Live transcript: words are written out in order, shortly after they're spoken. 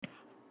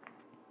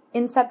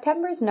In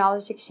September's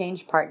Knowledge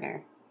Exchange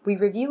Partner, we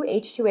review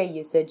H-2A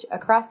usage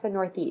across the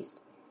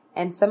Northeast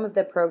and some of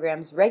the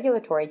program's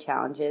regulatory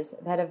challenges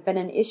that have been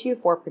an issue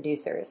for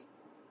producers.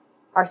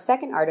 Our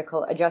second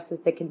article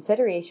addresses the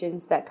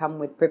considerations that come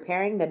with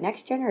preparing the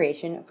next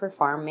generation for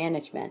farm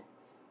management.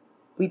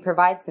 We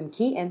provide some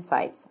key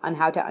insights on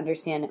how to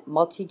understand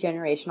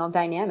multi-generational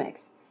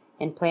dynamics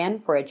and plan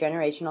for a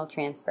generational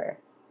transfer.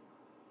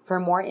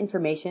 For more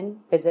information,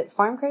 visit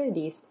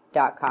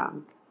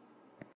farmcrediteast.com.